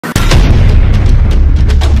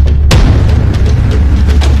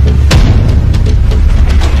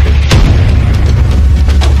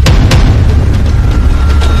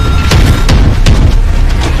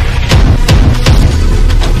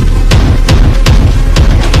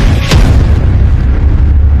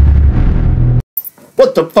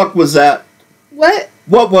What the fuck was that? What?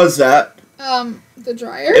 What was that? The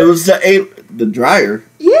dryer? It was the dryer?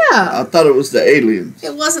 Yeah. I thought it was the aliens.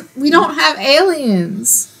 It wasn't. We don't have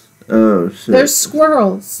aliens. Oh, shit. There's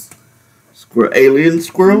squirrels. Alien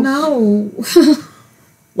squirrels? No.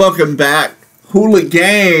 Welcome back,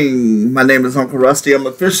 Hooligan. My name is Uncle Rusty. I'm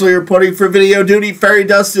officially reporting for video duty. Fairy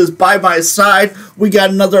Dust is by my side. We got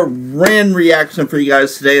another Ren reaction for you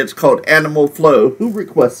guys today. It's called Animal Flow. Who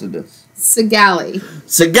requested this? Sigali.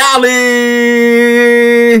 Sigali!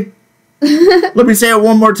 Let me say it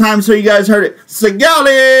one more time so you guys heard it. Sigali!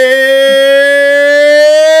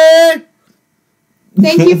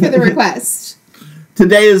 Thank you for the request.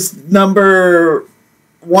 Today is number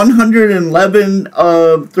 111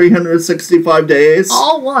 of 365 days.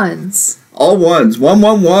 All ones. All ones.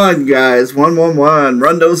 111, guys. 111.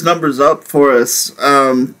 Run those numbers up for us.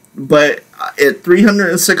 But at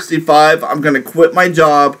 365, I'm going to quit my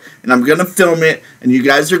job, and I'm going to film it, and you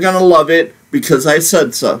guys are going to love it because I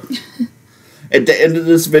said so. At the end of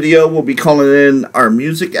this video, we'll be calling in our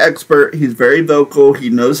music expert. He's very vocal. He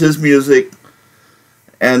knows his music.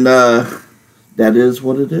 And that is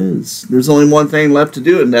what it is. There's only one thing left to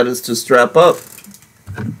do, and that is to strap up.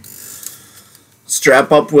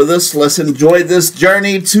 Strap up with us. Let's enjoy this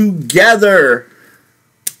journey together.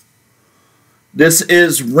 This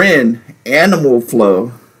is Ren, Animal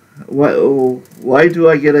Flow. Why do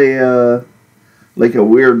I get a like a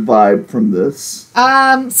weird vibe from this?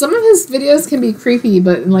 Some of his videos can be creepy,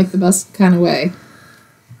 but in like the best kind of way.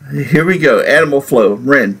 Here we go. Animal Flow,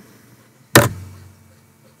 Ren.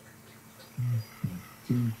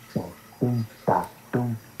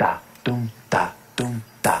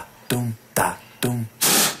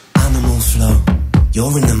 Animal flow.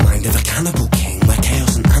 You're in the mind of a cannibal king, where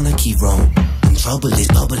chaos and anarchy roam. And trouble is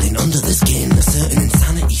bubbling under the skin. A certain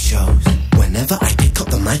insanity shows. Whenever I pick up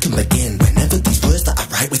the mic and begin, whenever these words that I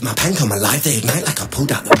write with my pen come alive, they ignite like I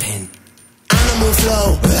pulled out the pin. Animal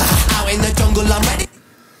flow. Out in the jungle, I'm ready.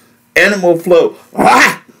 Animal Flow.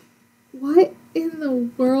 Ah! What in the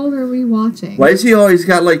world are we watching? Why is he always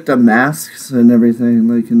got like the masks and everything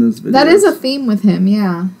like in this video? That is a theme with him,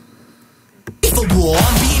 yeah. For war,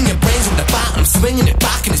 I'm beating your brains with the bat. I'm swinging it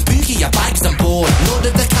back and it's spooky, your bikes on board. Lord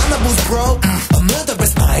of the cannibals, bro. A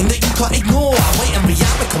murderous mind that you can't ignore. I wait and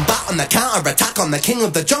react with combat on the counter-attack on the king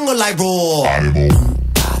of the jungle, I roar.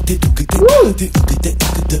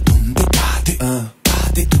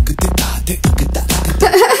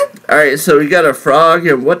 Alright, so we got a frog,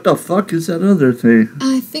 and what the fuck is that other thing?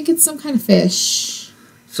 I think it's some kind of fish.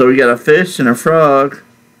 So we got a fish and a frog.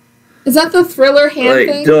 Is that the Thriller hand like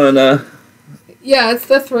thing? Doing a... Yeah, it's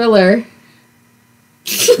the Thriller.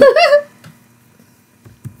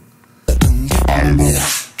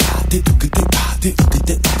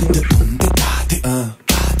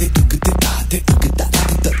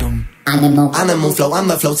 Animal flow, I'm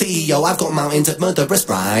the flow CEO. I've got mountains of murderous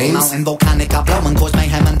rhymes. Mountain volcanic, I blow and cause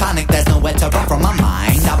mayhem and panic. There's nowhere to run from my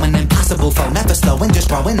mind. I'm an impassable flow, never slowing, just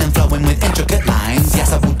growing and flowing with intricate lines.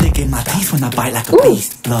 Yes, I will dig in my teeth when I bite like a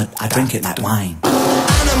beast. Blood, I drink it like wine.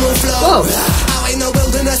 Animal flow. Whoa. Out in the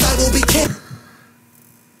wilderness, I will be king.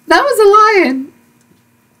 That was a lion.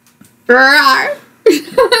 Rawr.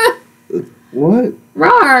 What?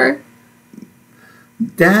 Rawr.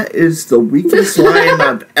 That is the weakest line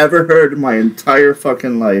I've ever heard in my entire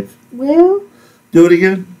fucking life. Well. Do it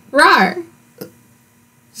again. Rawr.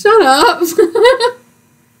 Shut up.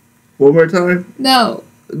 One more time. No.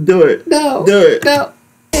 Do it. No. Do it. No.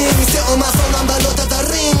 Sit on my throne, I'm the Lord of the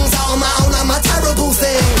Rings. Out on my own, I'm a terrible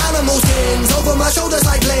thing. Animal skins over my shoulders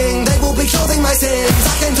like bling. They will be clothing my sins.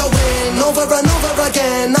 I came to win over and over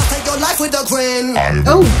again. I'll take your life with a grin.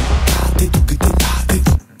 Oh.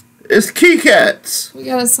 It's Key Cats. We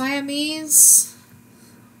got a Siamese.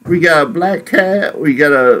 We got a black cat. We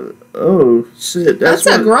got a... Oh, shit. That's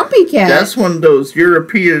a grumpy cat. That's one of those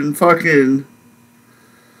European fucking...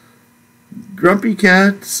 grumpy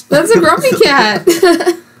cats. That's a grumpy cat.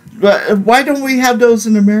 But why don't we have those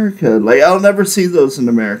in America? Like, I'll never see those in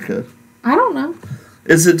America. I don't know.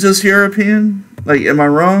 Is it just European? Like, am I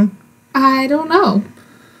wrong? I don't know.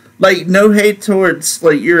 Like, no hate towards,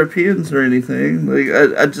 like, Europeans or anything. Like,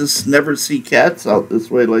 I just never see cats out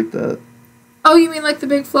this way like that. Oh, you mean like the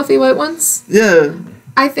big fluffy white ones? Yeah.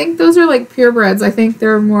 I think those are like purebreds. I think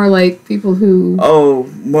they're more like people who... Oh,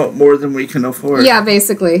 more than we can afford. Yeah,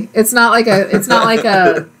 basically. It's not like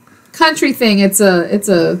a country thing. It's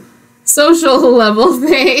a social level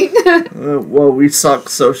thing. Well, we suck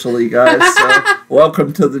socially, guys, so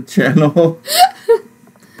welcome to the channel.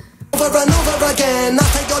 Over and over again, I'll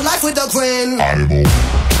take your life with a grin.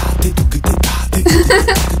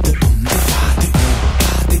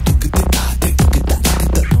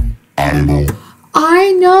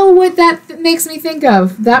 what that makes me think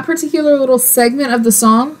of? That particular little segment of the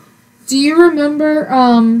song. Do you remember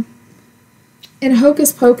in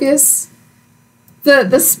Hocus Pocus,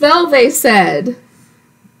 the spell they said?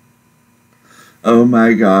 Oh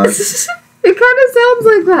my god. It kind of sounds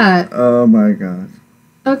like that. Oh my god.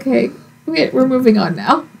 Okay, we're moving on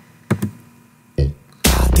now.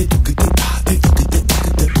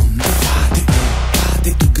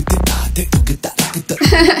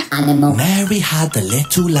 Mary had the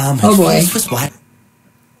little lamb. Oh boy. Was white.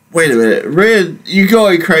 Wait a minute. Red, you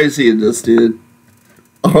going crazy in this, dude.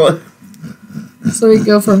 Oh. So we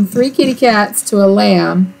go from 3 kitty cats to a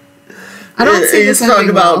lamb. I don't see this ending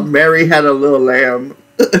talking well. about Mary had a little lamb.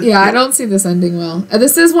 Yeah, I don't see this ending well.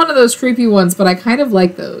 This is one of those creepy ones, but I kind of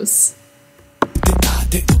like those.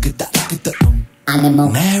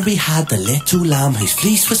 Mary had the little lamb whose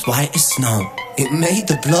fleece was white as snow. It made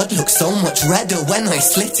the blood look so much redder when I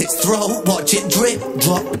slit its throat. Watch it drip,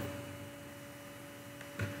 drop.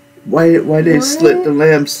 Why they slit the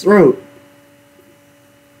lamb's throat?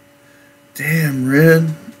 Damn,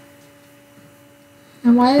 Red.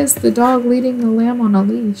 And why is the dog leading the lamb on a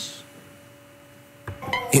leash?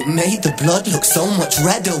 It made the blood look so much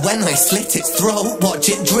redder when I slit its throat. Watch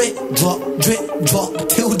it drip, drop,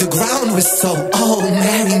 till the ground was so. Oh,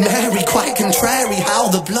 Mary, Mary, quite contrary how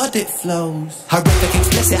the blood it flows. Horrific,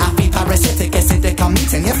 explicit, happy, parasitic, acidic, I'm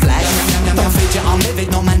eating your flesh. Don't fidget, I'm livid,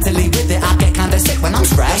 no mentally with it. I get kinda sick when I'm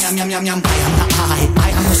stressed. I am the I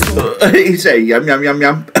am the storm. He say yum yum yum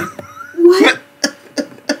yum. What?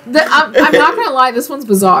 I'm not gonna lie, this one's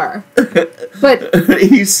bizarre. But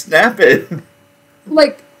he's snapping.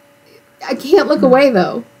 Like, I can't look away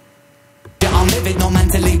though. I'm livid, no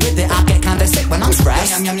mentally with it. I get kinda sick when I'm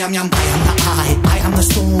stressed. I am the I am the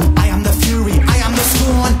storm, I am the fury, I am the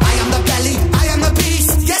scorn, I am the belly, I am the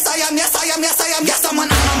beast. Yes, I am, yes, I am, yes, I am, yes, I'm an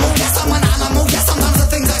animal, yes, I'm an animal, yes, sometimes the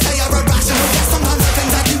things I say are irrational, yes, sometimes the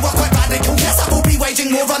things I do are quite radical, yes, I will be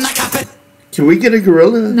waging war on that capital. Can we get a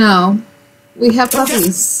gorilla? No. We have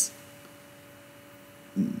puppies.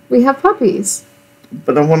 We have puppies.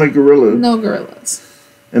 But I want a gorilla. No gorillas.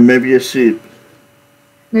 And maybe a sheep.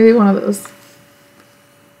 Maybe one of those.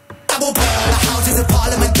 I will burn the houses of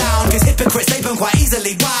Parliament down, cause hypocrites they burn quite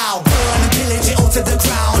easily. Wow, burn and pillage it all to the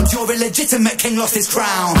ground. Your illegitimate king lost his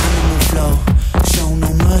crown. Animal flow, show no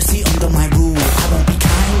mercy under my rule. I won't be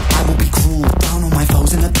kind, I will be cruel. Down on my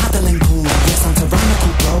foes in a paddling pool. Yes, I'm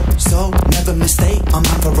tyrannical, bro. So never mistake, I'm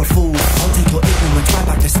out for a fool. I'll take your ignorance right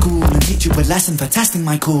back to school and teach you a lesson for testing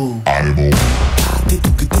my cool. Animal.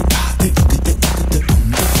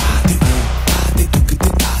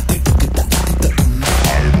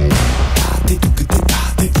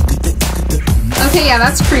 Okay, yeah,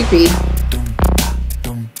 that's creepy.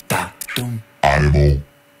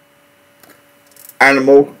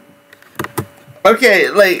 Animal. Okay,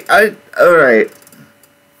 like, alright.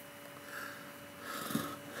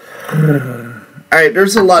 Alright,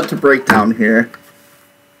 there's a lot to break down here.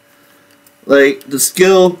 Like, the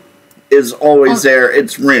skill is always there.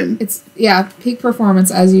 It's Rin. It's, yeah, peak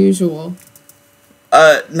performance as usual.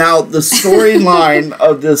 Now, the storyline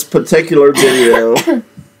of this particular video,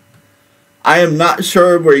 I am not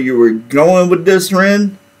sure where you were going with this,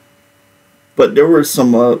 Rin, but there were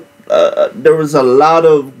some, there was a lot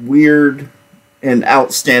of weird and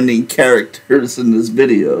outstanding characters in this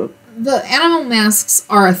video. The animal masks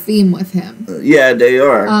are a theme with him. Yeah, they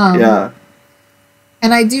are. Yeah.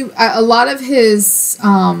 And I do a lot of his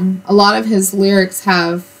lyrics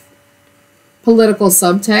have political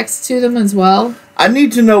subtext to them as well. I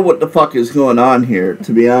need to know what the fuck is going on here,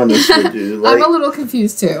 to be honest with you. Like, I'm a little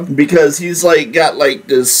confused too. Because he's like got like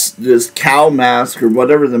this cow mask or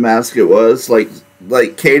whatever the mask it was, like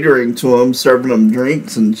catering to him, serving him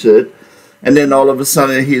drinks and shit. And then all of a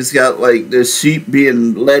sudden he's got like this sheep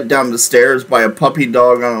being led down the stairs by a puppy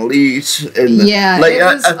dog on a leash. And yeah, like, it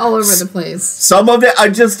was all over the place. Some of it I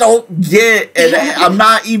just don't get, and I'm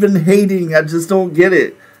not even hating. I just don't get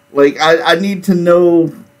it. Like I need to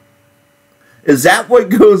know. Is that what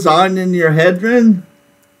goes on in your head, Rin?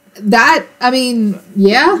 That, I mean,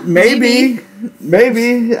 yeah. Maybe.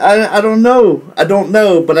 I don't know. I don't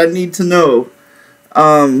know, but I need to know.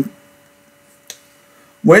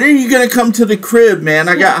 When are you going to come to the crib, man?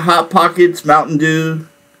 I got Hot Pockets, Mountain Dew.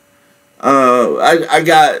 I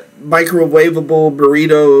got microwavable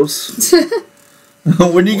burritos.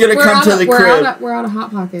 When are you going to come to the crib? We're out of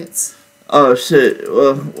Hot Pockets. Oh, shit.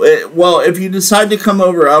 Well, if you decide to come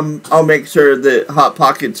over, I'll make sure that Hot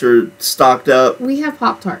Pockets are stocked up. We have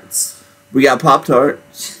Pop-Tarts. We got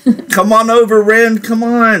Pop-Tarts. Come on over, Ren. Come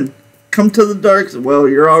on. Come to the dark side. Well,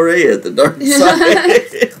 you're already at the dark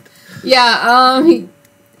side. Yeah,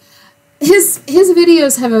 his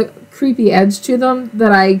videos have a creepy edge to them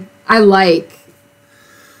that I like.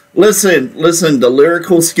 Listen, the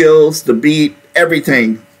lyrical skills, the beat,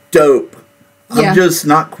 everything, dope. Yeah. I'm just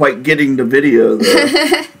not quite getting the video,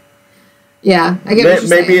 though. Yeah, I get what you're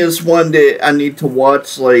Maybe saying. it's one that I need to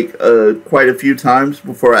watch, like, quite a few times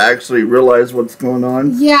before I actually realize what's going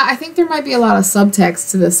on. Yeah, I think there might be a lot of subtext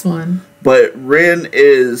to this one. But Ren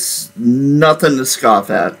is nothing to scoff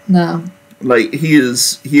at. No. Like, he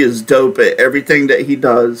is dope at everything that he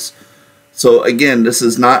does. So, again, this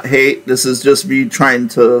is not hate. This is just me trying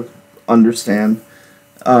to understand.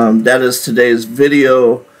 That is today's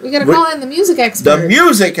video. We gotta call in the music expert. The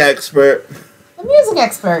music expert. The music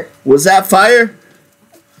expert. Was that fire?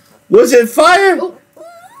 Was it fire? Oh.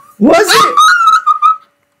 Was it?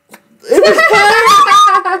 It was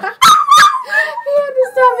fire. He had to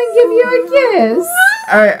stop and give you a kiss.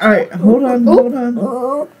 Alright. Hold on.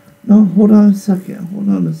 No, hold on a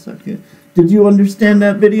second. Did you understand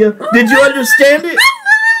that video? Did you understand it?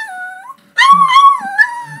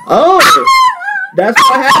 Oh, that's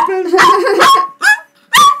what happened?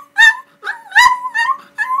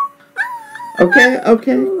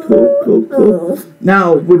 Okay, cool.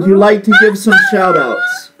 Now, would you like to give some shout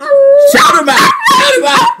outs? Shout them out!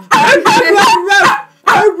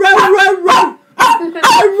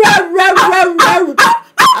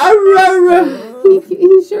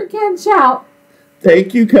 He sure can shout.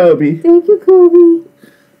 Thank you, Kobe. Thank you, Kobe.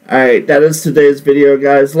 Alright, that is today's video,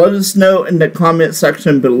 guys. Let us know in the comment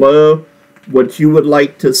section below what you would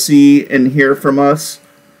like to see and hear from us.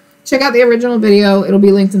 Check out the original video. It'll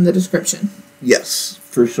be linked in the description. Yes,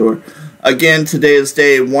 for sure. Again, today is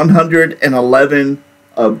day 111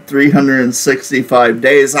 of 365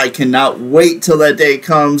 days. I cannot wait till that day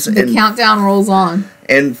comes The countdown rolls on.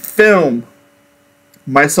 and film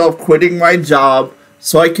myself quitting my job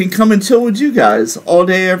so I can come and chill with you guys all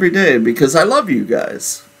day, every day, because I love you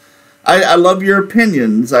guys. I love your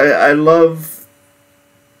opinions. I love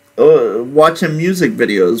watching music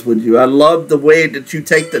videos with you. I love the way that you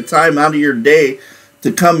take the time out of your day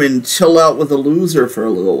to come and chill out with a loser for a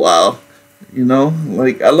little while. You know,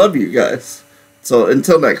 like, I love you guys. So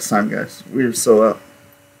until next time, guys, we're so out.